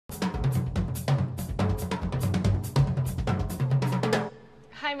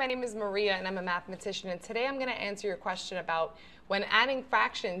Hi, my name is Maria and I'm a mathematician, and today I'm going to answer your question about when adding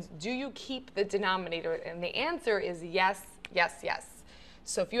fractions, do you keep the denominator? And the answer is yes, yes, yes.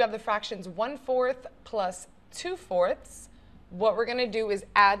 So if you have the fractions 1/4 plus 2/4, what we're going to do is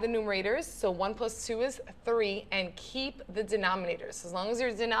add the numerators. So 1 plus 2 is 3, and keep the denominators. So as long as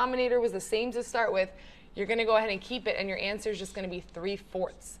your denominator was the same to start with, you're going to go ahead and keep it, and your answer is just going to be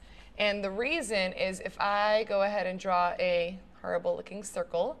 3/4. And the reason is if I go ahead and draw a horrible looking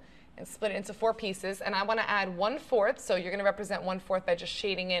circle and split it into 4 pieces, and I want to add 1/4, so you're going to represent 1/4 by just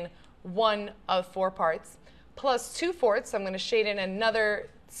shading in one of 4 parts, plus 2/4, so I'm going to shade in another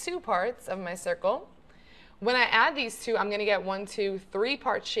 2 parts of my circle. When I add these two, I'm going to get 1, 2, 3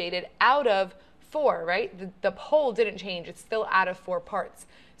 parts shaded out of 4, right? The whole didn't change. It's still out of 4 parts.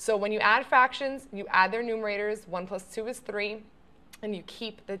 So when you add fractions, you add their numerators. 1 plus 2 is 3, and you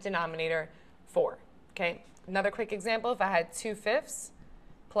keep the denominator 4. Okay? Another quick example, if I had 2/5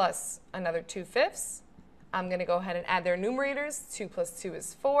 plus another 2/5, I'm going to go ahead and add their numerators. 2 plus 2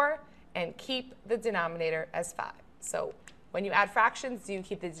 is 4, and keep the denominator as 5. So when you add fractions, do you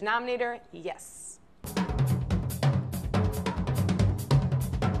keep the denominator? Yes.